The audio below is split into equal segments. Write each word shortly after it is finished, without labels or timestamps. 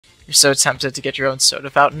You're so tempted to get your own soda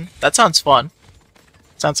fountain. That sounds fun.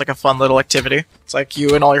 Sounds like a fun little activity. It's like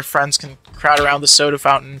you and all your friends can crowd around the soda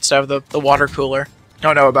fountain instead of the water cooler. I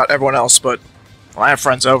don't know about everyone else, but when I have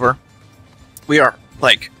friends over, we are,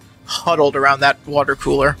 like, huddled around that water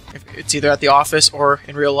cooler. If it's either at the office or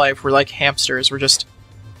in real life, we're like hamsters. We're just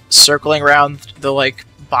circling around the, like,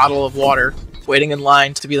 bottle of water, waiting in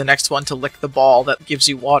line to be the next one to lick the ball that gives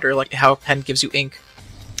you water, like how a pen gives you ink.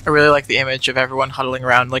 I really like the image of everyone huddling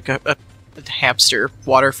around like a hamster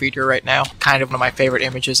water feeder right now. Kind of one of my favorite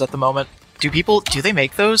images at the moment. Do they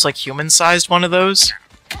make those? Like human-sized one of those?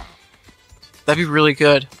 That'd be really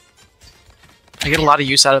good. I get a lot of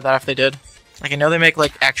use out of that if they did. Like, I know they make,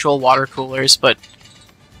 like, actual water coolers, but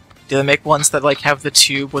do they make ones that, like, have the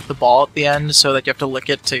tube with the ball at the end so that you have to lick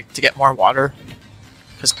it to get more water?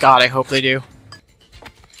 Because, God, I hope they do.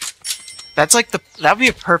 That's, like, that would be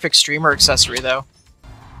a perfect streamer accessory, though.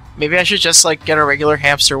 Maybe I should just, like, get a regular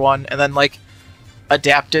hamster one and then, like,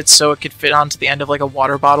 adapt it so it could fit onto the end of, like, a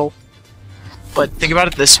water bottle. But think about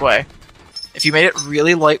it this way. If you made it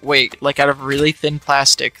really lightweight, like out of really thin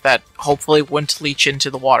plastic that hopefully wouldn't leach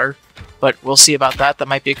into the water, but we'll see about that, that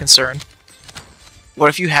might be a concern. What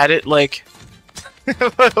if you had it like...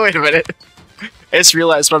 Wait a minute. I just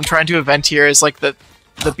realized what I'm trying to invent here is like the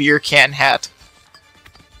beer can hat.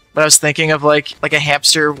 But I was thinking of like a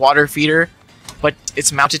hamster water feeder, but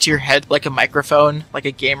it's mounted to your head like a microphone, like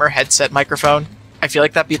a gamer headset microphone. I feel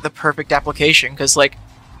like that'd be the perfect application, because like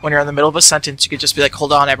when you're in the middle of a sentence, you could just be like,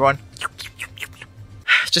 hold on everyone.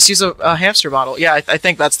 Just use a hamster bottle. Yeah, I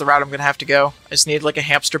think that's the route I'm gonna have to go. I just need like a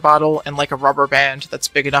hamster bottle and like a rubber band that's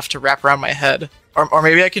big enough to wrap around my head. Or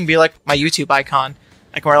maybe I can be like my YouTube icon.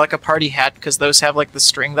 I can wear like a party hat because those have like the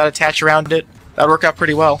string that attach around it. That'd work out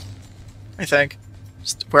pretty well, I think.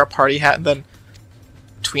 Just wear a party hat and then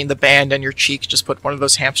between the band and your cheek just put one of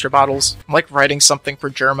those hamster bottles. I'm like writing something for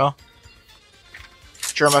Germa.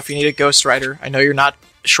 Germa, if you need a ghostwriter, I know you're not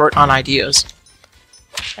short on ideas.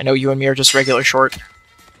 I know you and me are just regular short.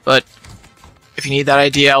 But if you need that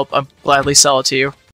idea, I'll gladly sell it to you.